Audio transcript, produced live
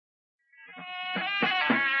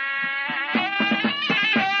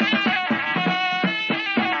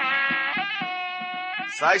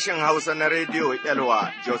Sashen Hausa na Rediyo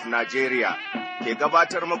Elwa Jos Nigeria ke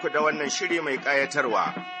gabatar muku da wannan shiri mai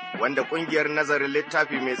ƙayatarwa, wanda ƙungiyar nazarin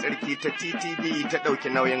littafi mai tsarki ta TTV ta ɗauki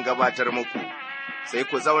nauyin gabatar muku. Sai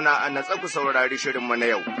ku zauna a natsa ku saurari shirinmu na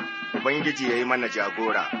yau, Ubangiji ya yi mana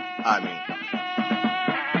jagora. Amin.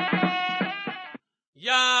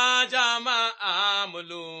 Ya jama'a mu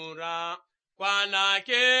lura,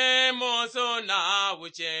 kwanake mu suna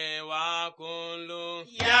wucewa kullum.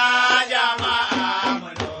 Ya jama'a mu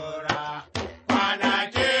lura,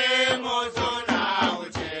 kwanake mu suna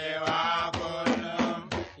wucewa kullum.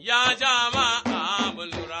 Ya jama'a mu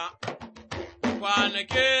lura,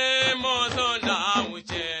 kwanake mu suna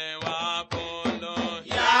wucewa kullum.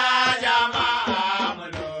 Ya jama'a mu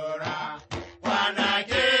lura,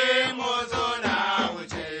 kwanake mu suna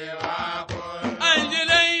wucewa kullum.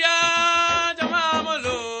 Anjilai ya jama'a mu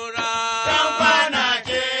lura, Dan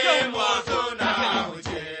kwanake mu suna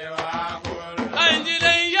wucewa kullum.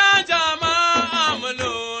 Anjilai ya jama'a mu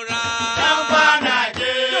lura, Dan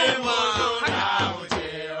kwanake mu suna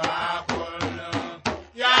wucewa kullum.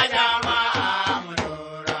 Ya jama'a mu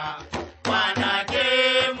lura, kwanake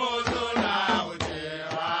mu suna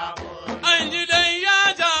wucewa kullum. Anjilai ya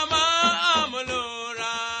jama'a mu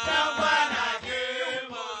lura. Dan kwanake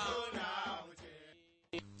mu suna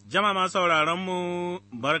wucewa. Jama'a masu sauraronmu,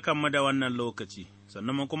 barkanmu da wannan lokaci,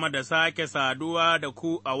 sannan mu kuma da sake saduwa da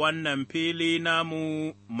ku a wannan fili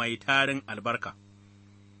namu mai tarin albarka.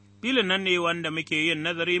 Filin nan ne wanda muke yin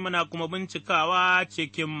nazari muna kuma bincikawa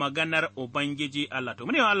cikin maganar Ubangiji Allah. To,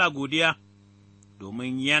 mune wa Allah godiya,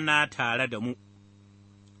 domin yana tare da mu.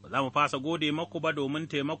 Ba za mu fasa gode maku ba domin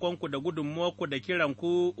taimakonku da gudunmuwarku da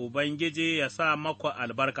kiranku, Ubangiji ya sa maku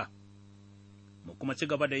albarka. Mu kuma ci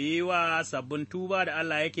gaba da yi wa sabbin tuba da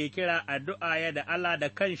Allah yake kira addu'a yadda Allah da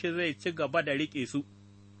kanshi zai ci gaba da riƙe su.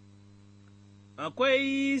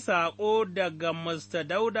 Akwai saƙo daga Mr.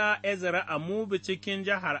 Dauda Ezra Amubi cikin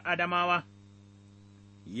jihar Adamawa,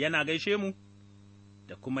 yana gaishe mu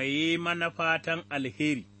da kuma yi mana fatan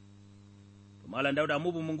alheri. Malam Dauda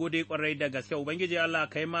Amubi mun gode ƙwarai da gaske, Ubangiji Allah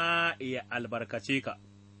kai ma ya albarkace ka.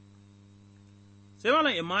 Sai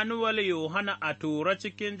Malam Emmanuel Yohana a Tura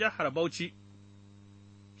cikin jihar Bauchi.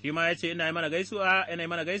 Shi ma ya ce, ina yi mana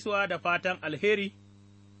gaisuwa da fatan alheri,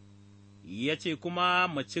 ya ce kuma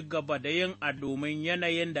mu ci gaba da yin a domin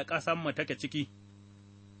yanayin da ƙasanmu take ciki.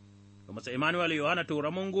 Masa Emmanuel Yohana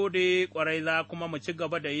Tura mun gode ƙwarai za kuma mu ci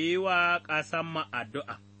gaba da yi wa ƙasanmu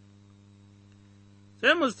addu'a.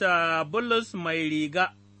 Sai Mr. Bulus mai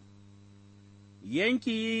riga,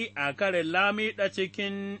 yanki a karin Lamiɗa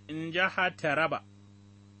cikin jihar Taraba,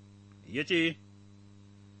 ya ce,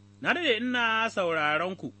 Na daɗe ina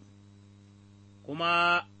sauraron ku,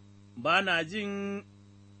 kuma ba na jin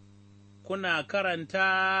kuna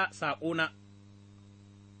karanta saƙona,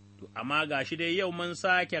 to, amma ga shi dai yau mun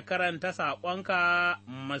sake karanta saƙonka,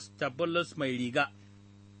 Mr. Bulus mai riga.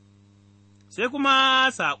 Sai kuma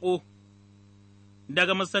saƙo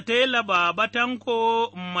daga Mr. Taylor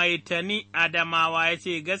Babatanko mai tani Adamawa ya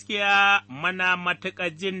ce, Gaskiya mana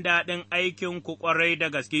matuƙar jin daɗin aikinku ƙwarai da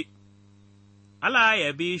gaske. Allah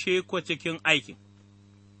ya bishe ku cikin aikin.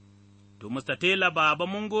 To, Mr. Taylor Baba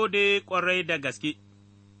mun gode ƙwarai da gaske.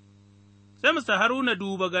 Sai Mr. Haruna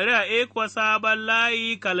Duba gari a Ekwa Sabon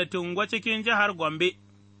Layi Kaltungwa cikin jihar Gombe,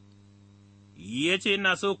 ya ce,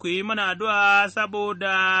 Ina so ku yi mana addu'a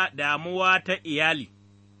saboda damuwa ta iyali,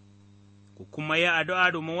 ku kuma yi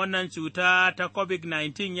addu'a domin wannan cuta ta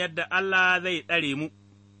COVID-19 yadda Allah zai tsare mu.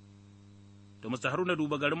 To, Mr. Haruna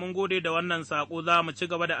Duba gari mun gode da wannan saƙo, za mu ci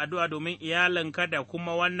gaba da addu'a domin iyalinka da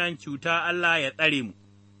kuma wannan cuta Allah ya tsare mu.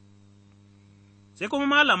 Sai kuma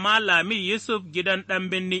Malama Lami Yusuf gidan ɗan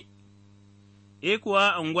binni,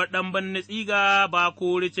 kuwa unguwar ɗan binni tsiga ba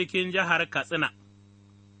kori cikin jihar Katsina,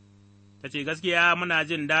 ta ce gaskiya muna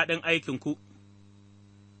jin daɗin aikinku,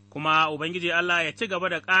 kuma Ubangiji Allah ya ci gaba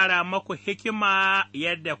da ƙara maku hikima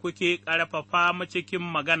yadda kuke ƙarfafa mu cikin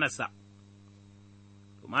maganarsa.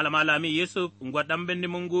 Malama Lami Yusuf, unguwar ɗan binni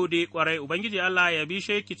mun gode ƙwarai, Ubangiji Allah ya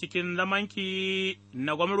bishe ki cikin zamanki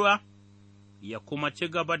na gwamruwa, ya kuma ci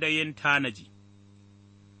gaba da yin tanaji.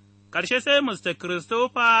 Ƙarshe sai Mr.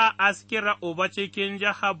 Christopher Askira Uba cikin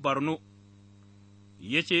jihar Borno,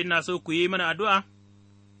 ya ce, Ina so ku yi mana addu'a,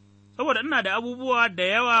 saboda ina da abubuwa da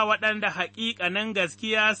yawa waɗanda haƙiƙanin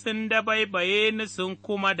gaskiya sun dabaibaye ni sun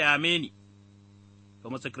kuma dame ni. To,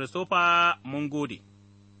 Mr. Christopher mun gode.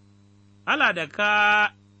 Allah da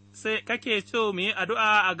sai kake so mu yi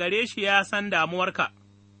addu'a a gare shi ya san damuwarka,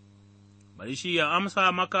 bari shi ya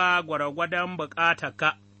amsa maka gwargwadon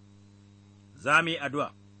bukatarka, za mu yi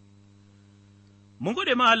addu'a. Mun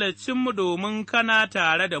gode mahalicinmu domin kana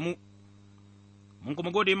tare da mu, mun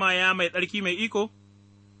kuma gode ma ya mai tsarki mai iko,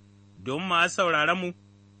 don masu sauraronmu,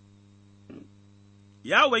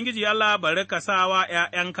 ya Ubangiji Allah bari ka sa wa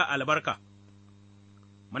 ’ya'yanka albarka,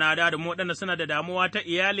 muna da mu waɗanda suna da damuwa ta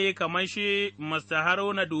iyali kamar shi Mr.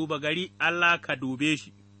 Haruna duba gari, Allah ka dube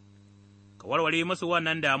shi, ka warware musu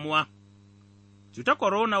wannan damuwa. Cutar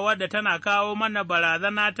korona wadda tana kawo mana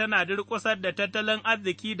barazana tana durƙusar da tattalin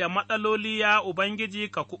arziki da matsaloli, ya Ubangiji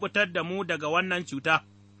ka kuɓutar da mu daga wannan cuta,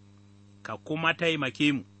 ka kuma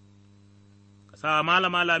taimake mu. Ka sa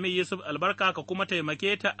Malama Lami Yusuf albarka ka kuma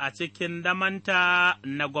taimake ta a cikin damanta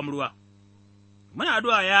na gwamruwa. Muna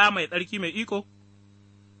addu'a ya mai tsarki mai iko,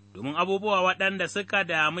 domin abubuwa waɗanda suka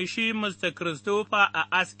damu shi Mr. Christopher a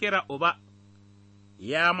Askira Uba,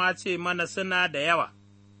 ya ma ce mana suna da yawa.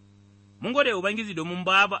 Mun gode Ubangiji domin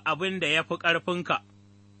babu abin da ya fi ƙarfinka,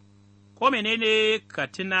 ko menene ka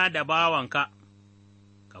tuna da bawanka,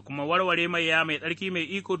 ka kuma warware mai ya mai tsarki mai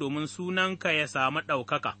iko domin sunanka ya samu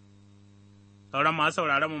ɗaukaka. Sauran masu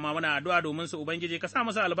sauraron mu ma muna addu'a domin su Ubangiji ka sa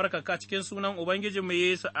musu albarkaka cikin sunan Ubangijinmu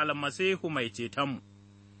Yesu almasihu mai cetonmu.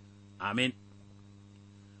 Amin.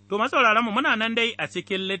 To, masu sauraron mu muna nan dai a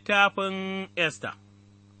cikin littafin Esta,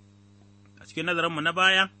 a cikin nazarinmu na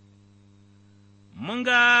baya. Mun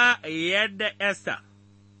ga yadda Esta,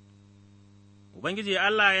 Ubangiji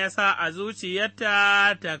Allah ya sa a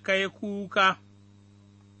zuciyarta ta kai kuka,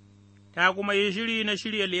 ta kuma yi shiri na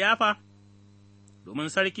shirya liyafa, domin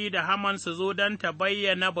sarki da Haman su zo don ta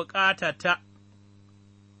bayyana bukatata.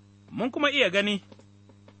 Mun kuma iya gani,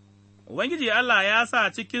 Ubangiji Allah ya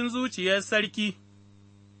sa cikin zuciyar sarki,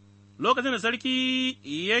 lokacin da sarki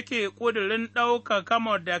yake ƙudurin ɗaukaka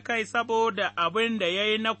Mordekai saboda abin da ya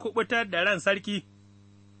yi na kuɓutar da ran sarki,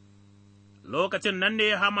 lokacin nan ne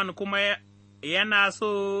Haman kuma yana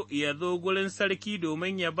so ya zo gurin sarki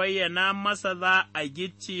domin ya bayyana masa za a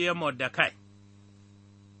gicciye Mordekai.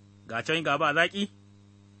 Ga can gaba zaƙi,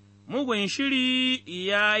 mugun shiri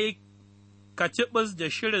ya yi kacibis da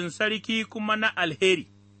shirin sarki kuma na alheri,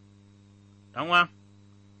 ɗanwa.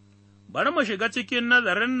 Bari mu shiga cikin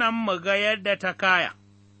nazarin nan mu ga yadda ta kaya,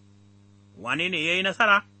 wane ne ya yi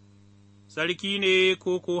nasara, sarki ne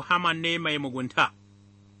ko Haman ne mai mugunta.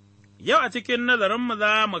 Yau a cikin nazarinmu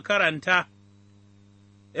za mu karanta,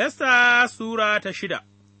 Esta Sura ta 6,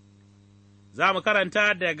 za mu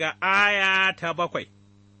karanta daga aya ta 7,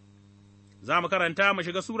 za mu karanta mu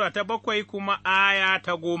shiga Sura ta 7 kuma aya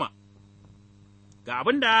ta 10, ga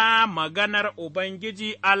abin da maganar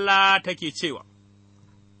Ubangiji Allah take cewa.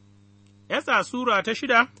 Esta Sura ta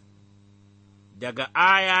 6 daga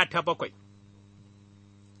aya ta 7.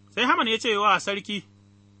 Sai Haman ya ce wa sarki,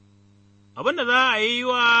 abin da za a yi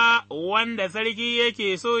wa wanda sarki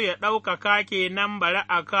yake so ya ɗaukaka kenan, bari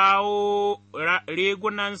a kawo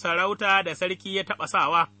rigunan sarauta da sarki ya taɓa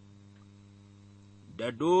sawa,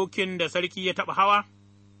 da dokin da sarki ya taɓa hawa,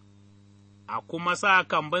 a kuma sa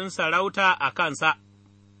kambin sarauta a kansa.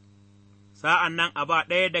 Sa'an nan a ba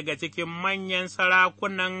ɗaya daga cikin manyan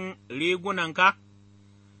sarakunan rigunanka,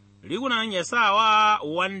 rigunan ya sa wa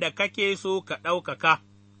wanda kake so ka ɗaukaka,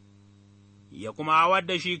 ya kuma hawar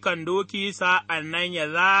da shi kan doki, sa'an nan ya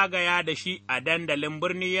zagaya da shi a dandalin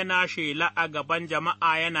birni yana shela a gaban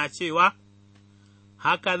jama'a yana cewa,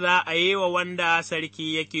 haka za a yi wa wanda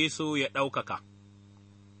sarki yake so ya ɗaukaka.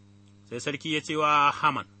 Sai sarki ya ce wa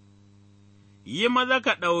Haman, yi maza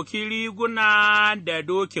ka ɗauki riguna da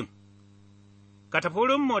dokin, ka tafi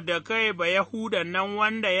wurin Mordekai Bayahudan nan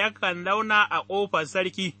wanda yakan zauna a ƙofar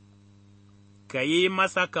sarki, ka yi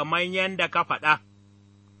masa kamar yadda ka faɗa,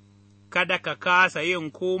 kada ka kasa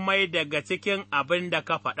yin komai daga cikin abin da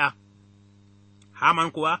ka faɗa.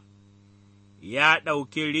 Haman kuwa ya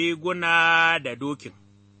ɗauki riguna da dokin,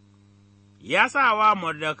 ya sa wa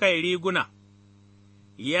Mordekai riguna,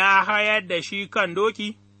 ya hayar da shi kan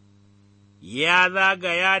doki, ya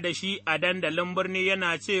zagaya da shi a dandalin birni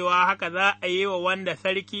yana cewa haka za a yi wa wanda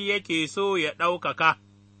sarki yake so ya ɗaukaka.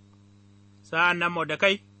 Sa'an nan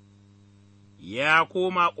Mordekai ya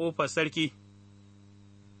koma ƙofar sarki,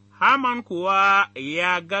 Haman kuwa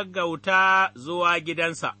ya gaggauta zuwa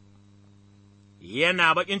gidansa,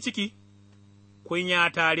 yana baƙin ciki, kunya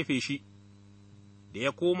ta rufe shi, da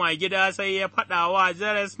ya koma gida sai ya faɗa wa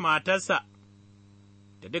Zeres matarsa,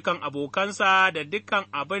 da dukan abokansa da dukan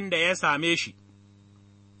abin da ya same shi,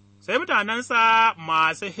 sai mutanensa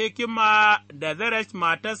masu hikima da Zeresh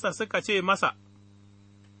matarsa suka ce masa,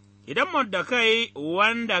 Idan Mordekai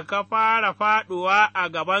wanda ka fara faɗuwa a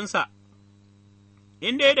gabansa,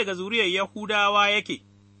 in dai daga zuriyar Yahudawa yake,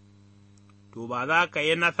 to ba za ka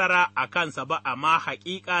yi nasara a kansa ba, amma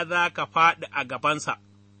haƙiƙa za ka faɗi a gabansa.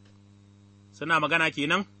 Suna magana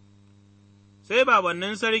kenan, sai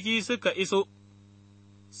babannin sarki suka iso,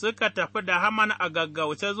 suka tafi da Haman a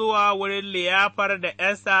gaggauce zuwa wurin liyafar da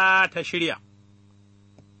Esta ta shirya.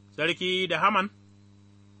 Sarki da Haman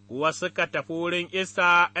kuwa suka tafi wurin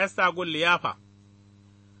Esta gun liyafa,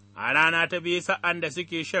 a rana ta biyu sa'an da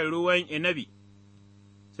suke shan ruwan inabi.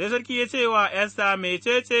 Sai sarki ya ce wa Esta,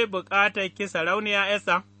 mecece bukatar ki sarauniya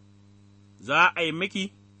Esta, za a yi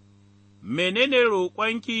miki, menene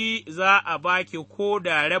roƙonki za a baki ko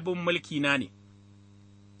da rabin mulkina ne.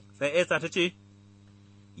 Sai Esta ta ce,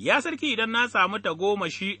 Ya sarki, idan na samu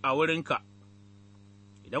tagomashi a wurinka,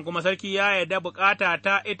 idan kuma sarki ya yarda bukata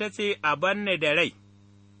ta ita ce a banne da rai,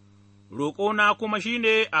 roƙona kuma shi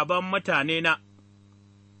ne a ban mutanena,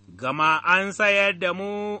 gama an sayar da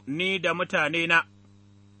mu ni da mutanena,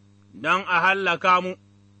 don a hallaka mu,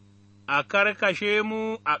 a karkashe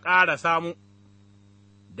mu a ƙarasa mu,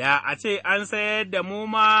 da a ce an sayar da mu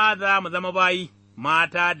ma za mu zama bayi,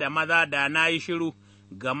 mata da maza da na yi shiru,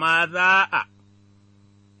 gama za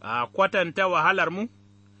a kwatanta wahalarmu,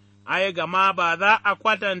 ai, gama ba za a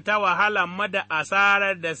kwatanta wahalarmu da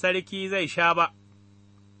asarar da sarki zai sha ba.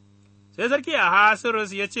 Sai sarki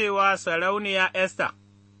Ahasuerus ya ce wa sarauniya Esta,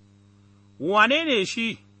 Wane ne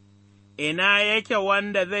shi, ina yake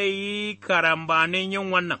wanda zai yi karambanin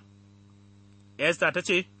yin wannan? Esta ta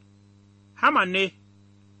ce, Haman ne,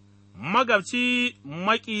 magabci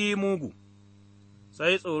maƙi mugu.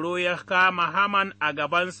 Sai tsoro ya kama Haman a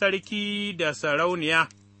gaban sarki da sarauniya,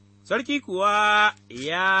 sarki kuwa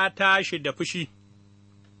ya tashi da fushi,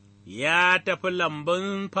 ya tafi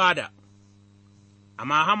lambun fada,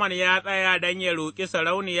 amma Haman ya tsaya don ya roƙi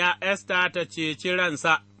sarauniya Esta ta ceci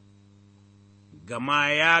ransa, gama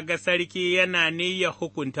ya ga sarki yana niyyar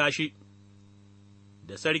hukunta shi.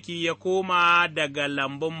 Da sarki ya koma daga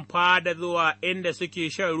lambun fada zuwa inda suke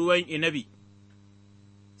shan ruwan inabi,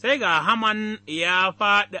 sai ga Haman ya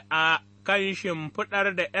faɗi a kan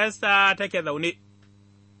shimfiɗar da Esta take zaune,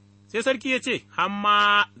 sai sarki ya ce,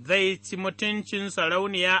 Hamma zai ci mutuncin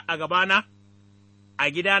sarauniya a gabana, a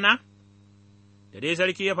gidana? Da dai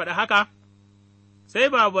sarki ya faɗi haka, sai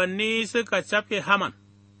babanni suka cafe Haman.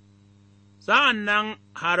 Sa'an nan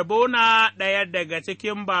Harbona ɗaya daga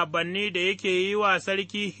cikin babanni da yake yi wa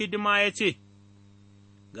sarki hidima ya ce,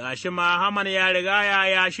 Ga shi ma Haman ya rigaya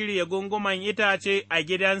ya shirya gunguman itace a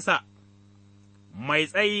gidansa, mai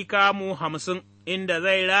tsayi kamu 50, inda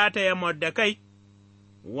zai rataya Mordekai,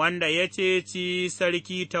 wanda ya ceci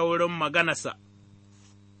sarki ta wurin maganarsa.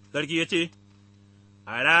 Sarki ya ce,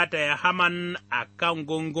 A rataya Haman a kan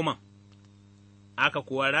gunguman. Aka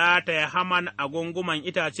kuwa rataya Haman a gunguman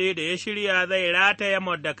itace da ya shirya zai rataya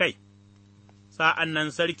Mordekai, sa'an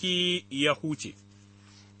nan sarki ya huce.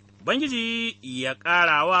 Ubangiji ya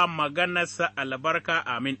ƙara wa maganarsa albarka,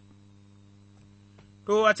 amin.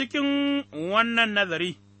 To, a cikin wannan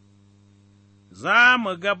nazari, za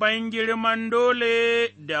mu ga ban girman dole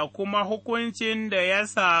da kuma hukuncin da ya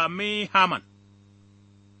sami Haman.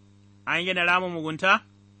 An gina ramin mugunta,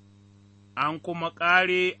 an kuma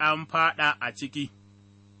ƙare an faɗa a ciki.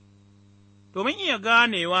 Domin iya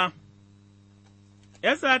ganewa,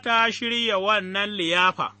 Esta ta shirya wannan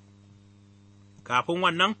liyafa, kafin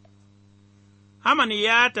wannan, Haman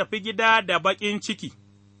ya tafi gida da baƙin ciki,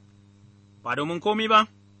 ba domin komi ba,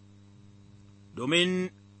 domin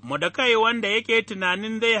Mordekai wanda yake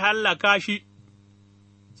tunanin zai hallaka shi,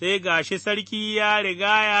 sai ga shi sarki ya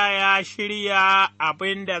rigaya ya shirya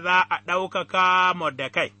abin da za a ɗaukaka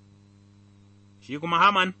Mordekai. Shi kuma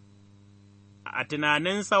Haman, a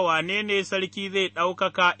tunaninsa wane ne sarki zai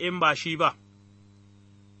ɗaukaka in ba shi ba,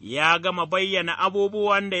 ya gama bayyana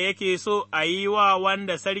abubuwan da yake so a yi wa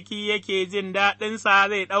wanda sarki yake jin daɗinsa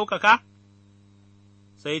zai ɗaukaka,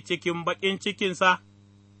 sai cikin baƙin cikinsa,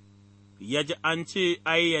 ya ji an ce,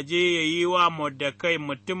 ai, ya je ya yi wa Mordekai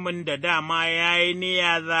mutumin da dama ya yi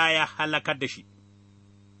niyya za ya halakar da shi.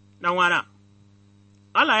 Ɗanwana,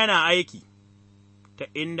 Allah yana aiki ta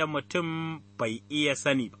inda mutum bai iya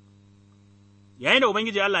sani ba, yayin da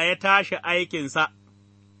Ubangiji Allah ya tashi aikinsa,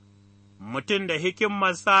 mutum da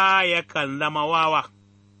hikimarsa yakan zama wawa,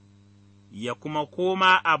 ya kuma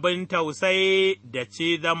koma abin tausayi da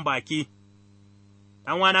cizon baki.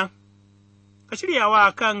 Ɗanwana, ka shirya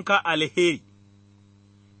wa kanka alheri,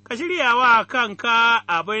 ka shirya wa kanka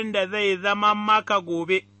abin da zai zama maka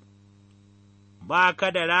gobe, ba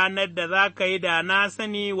ka da ranar da za ka yi da na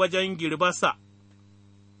sani wajen girbarsa,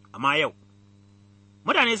 amma yau,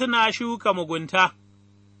 mutane suna shuka mugunta,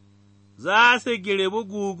 za su girbi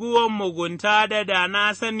guguwan mugunta da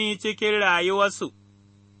na sani cikin rayuwarsu,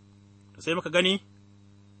 sai muka gani,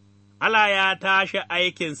 Allah ya tashi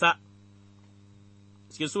aikinsa.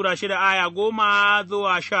 Cikin Sura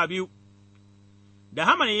 6:10-12, da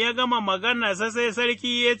Haman ya gama maganarsa sai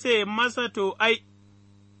sarki ya ce masa, To, ai,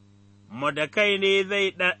 Mordekai ne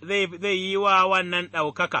zai yi wa wannan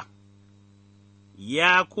ɗaukaka,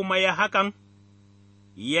 ya kuma yi hakan,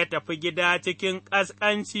 ya tafi gida cikin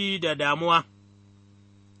ƙasƙanci da damuwa,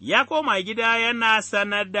 ya koma gida yana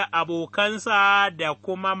sanar da abokansa da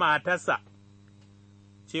kuma matarsa,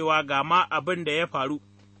 cewa ga ma abin da ya faru.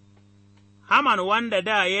 Haman wanda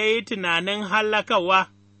da ya yi tunanin hallakawa,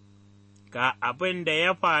 ga abin da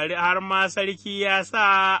ya faru har ma sarki ya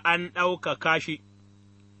sa an ɗaukaka shi.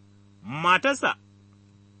 Matarsa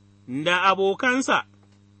da abokansa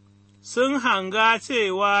sun hanga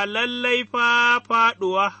cewa lallai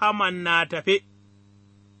faɗuwa Haman na tafe,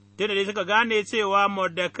 tunda dai suka gane cewa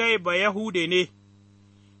Mordekai ba Yahude ne,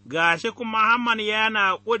 ga shi kuma Haman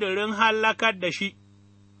yana ƙudurin hallakar da shi,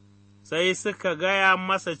 sai suka gaya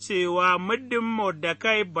masa cewa muddin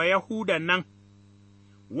Mordekai ba Yahudan nan,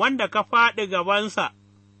 wanda ka faɗi gabansa,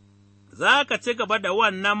 za ka ci gaba da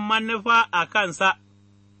wannan manufa a kansa,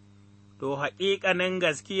 to haƙiƙanin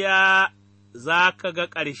gaskiya za ka ga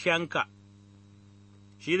ƙarshenka,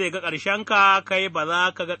 shi zai ga ƙarshenka, kai ba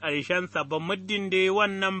za ka ga ƙarshensa ba muddin dai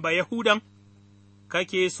wannan ba Yahudan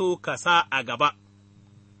kake so ka sa a gaba.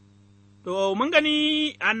 To, mun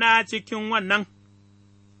gani ana cikin wannan,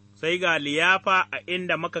 sai ga liyafa a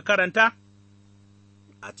inda muka karanta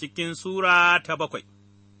a cikin Sura ta 7,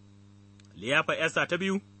 liyafa Esta ta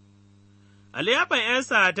 2, a liyafa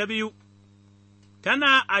Esta ta 2,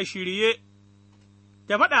 tana a shirye,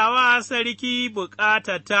 ta faɗawa sarki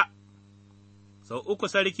bukatata, sau uku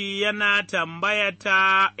sarki yana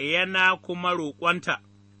tambayata yana kuma roƙonta.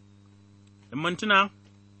 In mun tuna,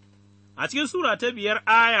 a cikin Sura ta 5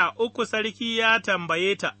 aya 3 sarki ya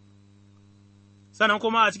tambaye ta, sannan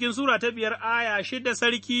kuma a cikin Sura ta 5 aya 6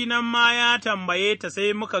 sarki nan ma ya tambaye ta,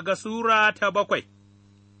 sai muka ga Sura ta 7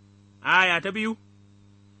 aya ta 2.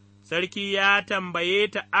 Sarki ya tambaye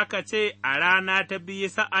ta aka ce a rana ta 2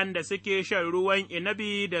 sa'an da suke shan ruwan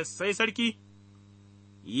inabi da sai sarki,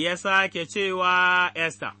 ya sake cewa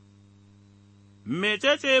Esta,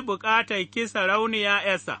 mecece bukatar ki sarauniya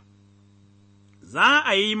Esta, za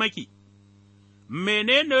a yi maki,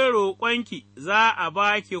 menene roƙonki za a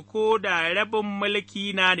ba ki ko da rabin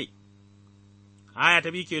mulki na ne, aya ta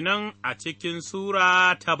 2 kenan a cikin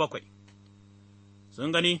Sura ta 7.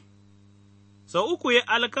 Sun gani? Sau uku ya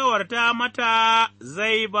alkawarta mata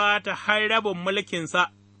zai ba ta har rabin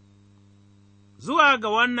mulkinsa, zuwa ga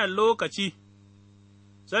wannan lokaci,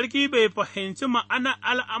 sarki bai fahimci ma'ana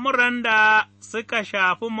al'amuran da suka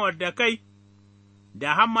shafi Mordekai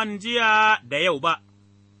da Haman jiya da yau ba,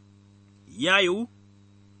 ya yiwu,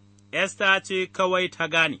 Esta ce kawai ta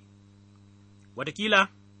gane, watakila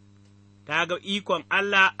ta ga ikon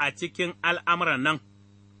Allah a cikin al'amuran nan,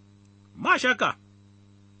 ma shaka.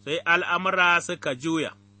 Sai al'amura suka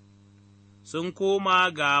juya, sun koma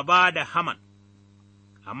gaba da Haman,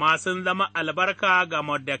 amma sun zama albarka ga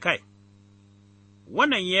Mordekai,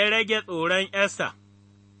 wannan ya rage tsoron Esta,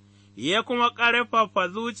 ya kuma ƙarfafa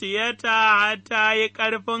zuciyarta har ta yi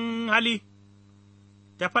ƙarfin hali,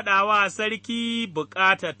 ta faɗa wa sarki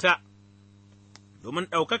bukatata, domin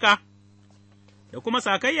ɗaukaka, da kuma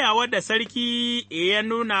sakayya wadda sarki ya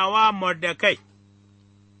nuna wa Mordekai.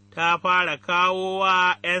 Ta fara kawo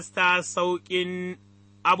wa Esta sauƙin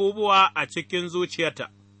abubuwa a cikin zuciyarta.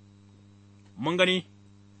 Mun gani,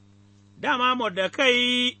 dama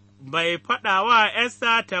Mordekai bai faɗa wa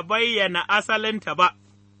Esta ta bayyana asalinta ba,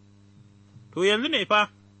 to yanzu ne fa,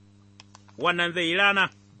 wannan zai yi rana.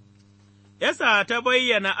 Esta ta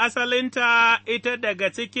bayyana asalinta ita daga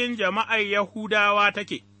cikin jama'ar Yahudawa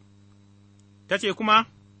take, ta ce kuma,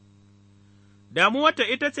 damuwarta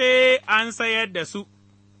ita ce an sayar da su.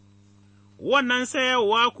 Wannan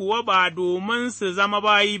sayarwa kuwa ba domin su zama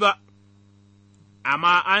bayi ba,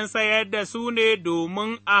 amma an sayar da su ne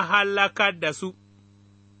domin a hallakar da su,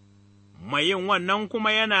 mai yin wannan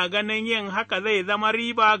kuma yana ganin yin haka zai zama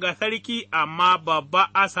riba ga sarki, amma babba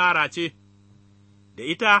asara ce, da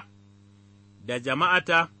ita, da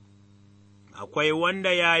jama'ata, akwai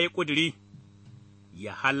wanda ya yi ƙuduri,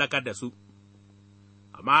 ya hallakar da su,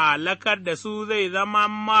 amma hallakar da su zai zama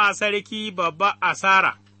ma sarki babba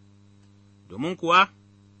asara. Domin kuwa,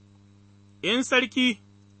 in sarki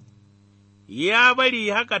ya bari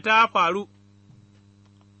haka ta faru,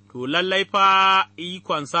 to lallai fa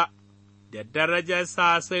ikonsa da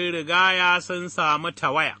darajarsa sun rigaya sun samu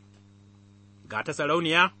tawaya, ga ta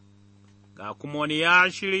sarauniya, ga kuma wani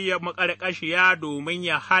ya shirya maƙarƙashiya domin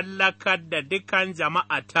ya hallakar da dukan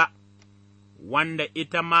jama'ata, wanda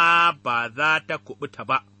ita ma ba za ta kuɓuta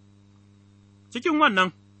ba. Cikin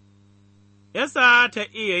wannan, Esta ta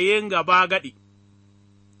iya yin gaba gaɗi,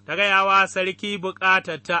 ta gaya wa sarki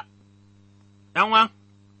bukatarta, ɗanwa,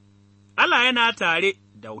 Allah yana tare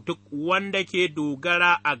da duk wanda ke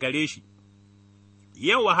dogara a gare shi,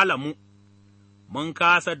 yau wahala mu, mun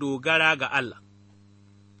kasa dogara ga Allah,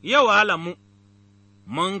 yau wahala mu,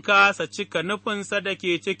 mun kasa cika nufinsa da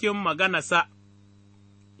ke cikin maganarsa,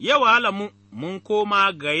 yau wahala mu, mun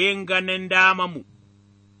koma ga yin ganin damamu,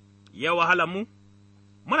 yau wahala mu,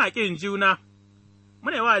 muna ƙin juna.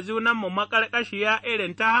 Muna wa junanmu maƙarƙashiya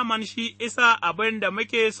irin ta Haman shi isa abin da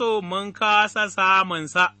muke so mun kasa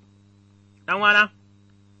samunsa, ɗanwana,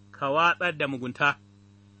 ka watsar da mugunta,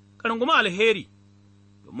 ka rungumi alheri,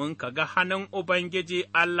 domin ka ga hannun Ubangiji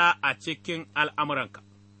Allah a cikin al'amuranka.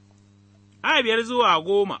 Aya 5 zuwa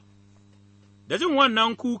 10, da jin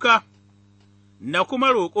wannan kuka, na kuma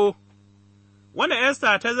roƙo, wanda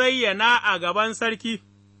Esta ta zayyana a gaban sarki,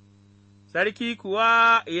 sarki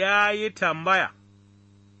kuwa ya yi tambaya.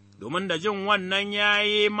 Domin da jin wannan ya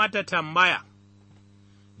yi mata tambaya,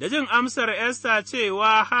 da jin amsar Esta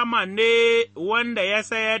cewa Haman ne wanda ya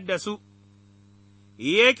sayar da su,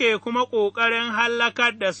 yake kuma ƙoƙarin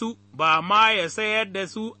hallakar da su, ba ma ya sayar da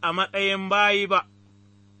su a matsayin bayi ba,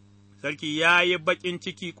 sarki ya yi baƙin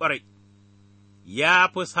ciki ƙwarai, ya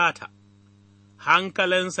fusata,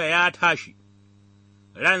 hankalinsa ya tashi,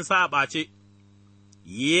 ransa a ɓace,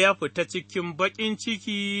 ya fita cikin baƙin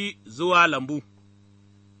ciki zuwa lambu.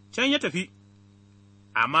 Can ya tafi,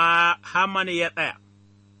 amma Haman ya tsaya,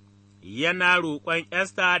 yana roƙon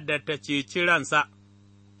Esta da ta ceci ransa,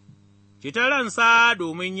 cita ransa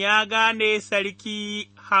domin ya gane sarki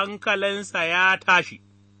hankalinsa ya tashi,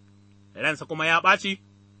 ransa kuma ya ɓaci,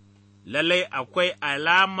 lallai akwai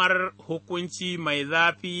alamar hukunci mai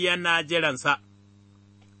zafi yana jiransa,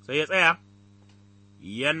 sai ya tsaya,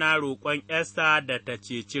 yana roƙon Esta da ta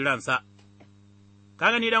ceci ransa.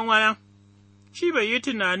 Ka gani wana? Shi bai yi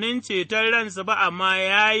tunanin ceton ransa ba, amma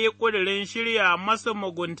ya yi ƙudurin shirya masu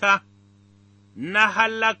mugunta na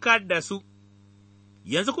hallakar da su,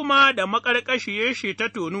 yanzu kuma da maƙarƙashiyar shi ta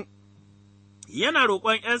tonu, yana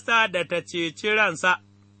roƙon Esta da ta ceci ransa.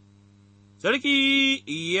 Sarki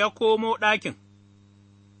ya komo ɗakin,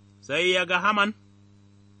 sai ya ga Haman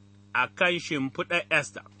a kan shimfiɗar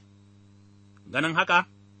Esta, ganin haka,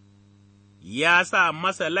 ya sa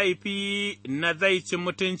masa laifi na zai ci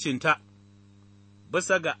mutuncinta.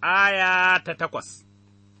 Bisa ga aya ta 8,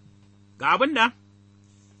 ga abin da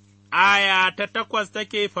aya ta 8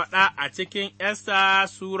 take faɗa a cikin Esta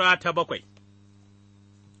Sura ta 7.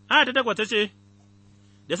 Aya ta 8 ta ce,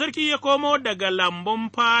 Da sarki ya komo daga lambun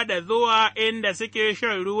fada zuwa inda suke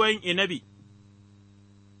shan ruwan inabi,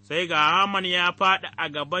 sai ga Haman ya faɗi a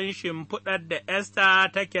gaban shimfiɗar da Esta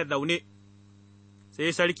take zaune,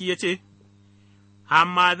 sai sarki ya ce,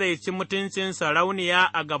 Hamma zai ci mutuncin sarauniya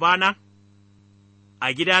a gabana?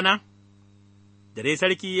 A gidana, da dai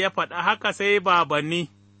sarki ya faɗa haka sai babanni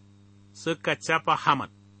suka cafa Haman.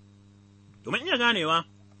 Domin iya ganewa,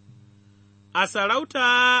 a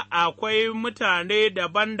sarauta akwai mutane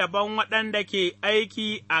daban-daban waɗanda ke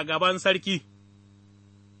aiki a gaban sarki,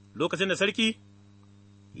 lokacin da sarki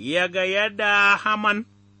ya ga yadda Haman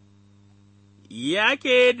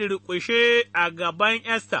yake durƙushe a gaban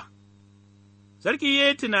Esta, sarki ya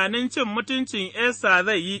yi tunanin cin mutuncin Esta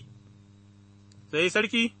zai yi. Sai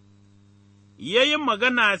sarki ya yi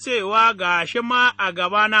magana cewa ga shi ma a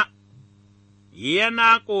gabana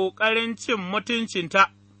yana ƙoƙarin cin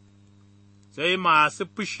mutuncinta, sai masu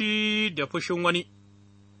fushi da fushin wani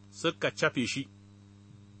suka cafe shi,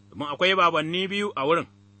 domin akwai babanni biyu a wurin,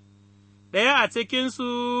 ɗaya a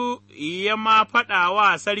cikinsu ya ma faɗa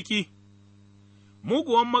wa sarki,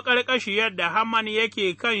 muguwan maƙarƙashiyar da Haman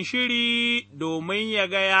yake kan shiri domin ya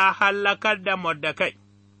ga ya hallakar da Mordekai,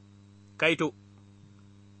 kaito.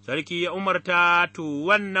 Sarki ya umarta to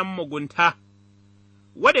wannan mugunta,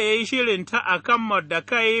 wadda ya yi shirinta a kan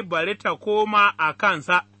Mordekai bari ta koma a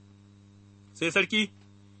kansa, sai sarki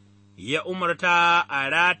ya umarta a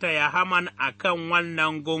rataya Haman a kan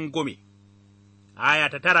wannan gungume. Aya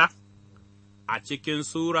ta 9 a cikin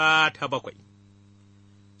Sura ta 7.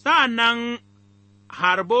 Sa'an nan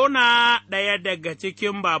Harbona ɗaya daga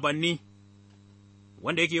cikin babanni,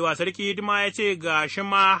 wanda yake wa sarki hidima ya ce, Ga shi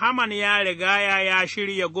ma Haman ya riga ya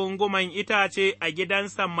shirya gunguman itace a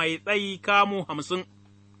gidansa mai tsayi kamu 50,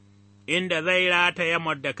 inda zai rataya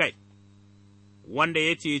Mordekai, wanda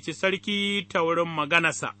ya ceci sarki ta wurin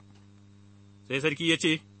maganarsa, sai sarki ya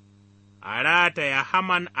ce, A rataya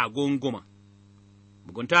Haman a gunguman.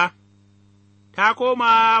 Mugunta ta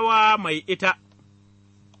koma wa mai ita,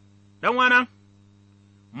 ɗanwana.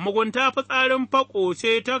 Mugunta fitsarin faƙo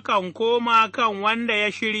ce takan koma kan wanda ya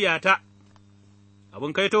shirya ta,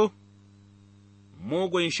 abin kaito,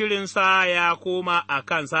 mugun shirinsa ya koma a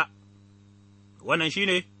kansa, wannan shi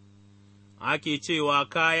ne ake cewa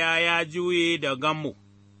kaya ya juye da gammo,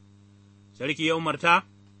 sarki ya umarta,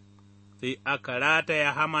 sai aka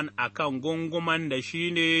rataya Haman a kan gunguman da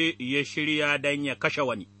shi ne ya shirya don ya kashe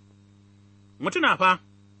wani. Mutuna fa,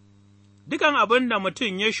 dukan abin da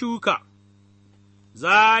mutum ya shuka,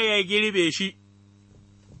 za ya girbe shi,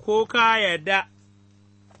 ko ka yadda,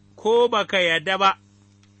 ko baka yadda ba,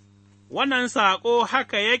 wannan saƙo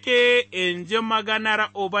haka yake in ji maganar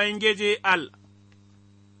Ubangiji Allah.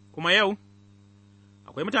 Kuma yau,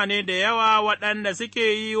 akwai mutane da yawa waɗanda suke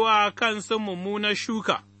yi wa kansu mummunar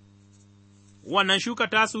shuka, wannan shuka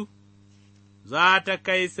tasu za ta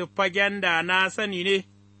kai su fagen da na sani ne,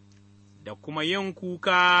 da kuma yin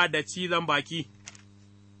kuka da cizon baki.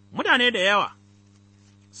 Mutane da yawa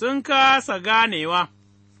sun kasa ganewa,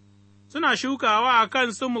 suna shukawa a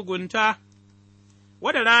kansu mugunta,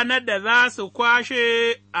 wadda ranar da za su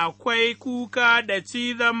kwashe akwai kuka da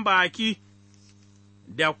cizon baki,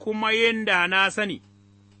 da kuma yin da na sani.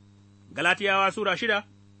 Galatiyawa Sura 6,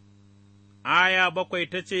 aya 7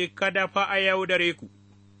 ta ce, Kada fa a yaudare ku,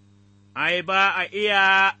 ai, ba a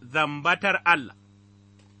iya zambatar Allah,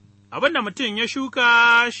 abin da mutum ya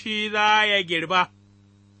shuka shi za ya girba,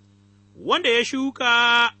 wanda ya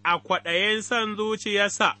shuka a kwaɗayin son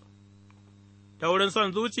zuciyarsa, ta wurin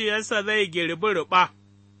son zuciyarsa zai girbi ruɓa,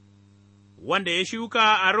 wanda ya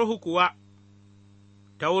shuka a ruhu kuwa,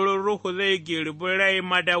 ta wurin ruhu zai girbi rai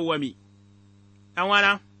madawwami.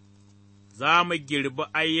 ’Yan'wana, za mu girbi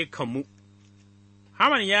ayyukanmu.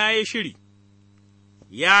 Haman ya yi shiri,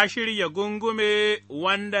 ya shirya gungume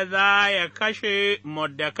wanda za ya kashe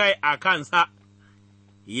Mordekai a kansa,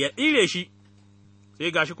 ya tsire shi,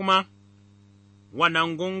 sai gashi kuma,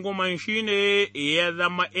 wannan gunguman shi ne ya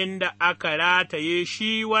zama inda aka rataye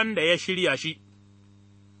shi wanda ya shirya shi,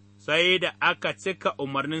 sai da aka cika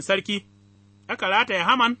umarnin sarki, aka rataye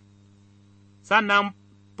Haman, sannan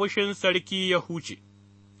fushin sarki ya huce.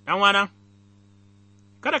 ’Yan'wana,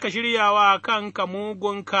 kada ka shirya wa kanka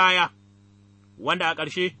mugun kaya, wanda a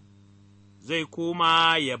ƙarshe zai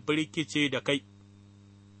koma ya birkice da kai,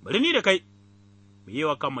 bari ni da kai, mu yi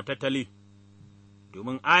wa kanmu tattali,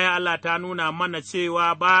 domin aya Allah ta nuna mana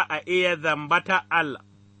cewa ba a iya zambata Allah,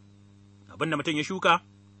 abin da mutum ya shuka,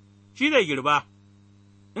 shi zai girba,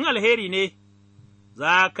 in alheri ne,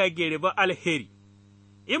 za ka girbi alheri,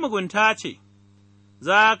 in mugunta ce,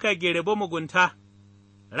 za ka girbi mugunta,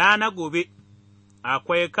 rana gobe.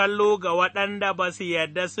 Akwai kallo ga waɗanda ba su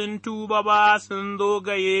yarda sun tuba ba sun zo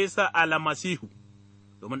ga Yesu almasihu,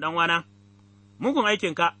 domin ɗanwana, mugun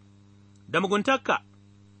aikinka, da muguntarka,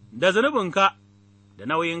 da zunubinka, da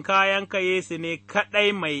nauyin kayanka Yesu ne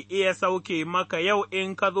kaɗai mai iya sauke maka yau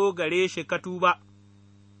in ka zo gare shi ka tuba,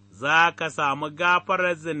 za ka samu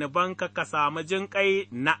gafarar zunubanka ka samu jinƙai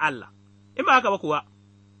na Allah, in ba haka ba kuwa,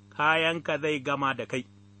 kayanka zai gama da kai.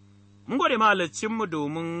 Mun gode mahaliccinmu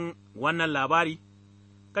domin wannan labari.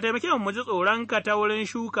 Ka taimake mu ji tsoronka ta wurin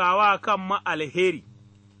shukawa kan mu alheri,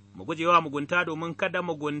 mu guje wa mugunta domin kada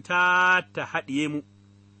mugunta ta haɗiye mu,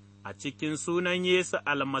 a cikin sunan Yesu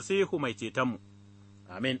almasihu mai cetonmu.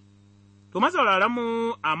 Amin. To,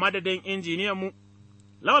 masauraranmu a madadin injiniyanmu,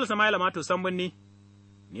 Lawal Sama'ila Mato Sambunni,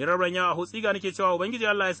 ni rabran yawa Hutsiga nake cewa Ubangiji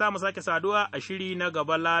Allah ya sa mu sake saduwa a shiri na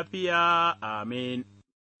gaba lafiya. Amin.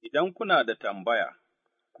 Idan kuna da tambaya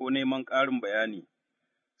ko neman ƙarin bayani,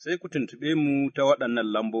 sai ku tuntuɓe mu ta waɗannan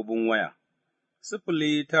lambobin waya,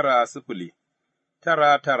 090-99-88-28-27,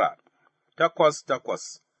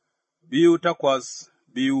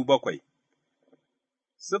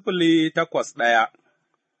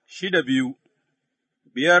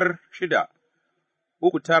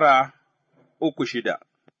 081-62-5-6-3-9-3-6.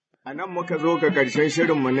 A nan muka zo ga ƙarshen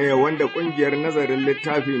shirinmu na yau wanda ƙungiyar nazarin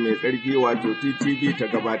littafi mai tsarki wato TTV ta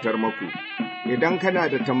gabatar maku. Idan kana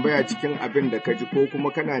da tambaya cikin abin da ka ji ko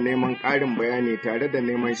kuma kana neman ƙarin bayani tare da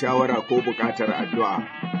neman shawara ko buƙatar addu'a,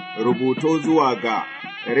 rubuto zuwa ga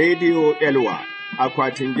Radio Elwa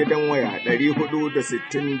akwatin gidan waya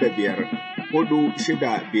 465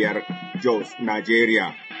 465 Jos,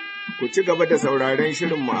 Nigeria. Ku ci gaba da sauraron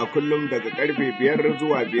shirinmu a kullum daga ƙarfe 5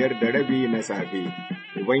 zuwa 5:30 na safe.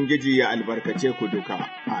 Ubangiji ya albarkace ku duka.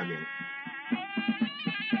 Amin.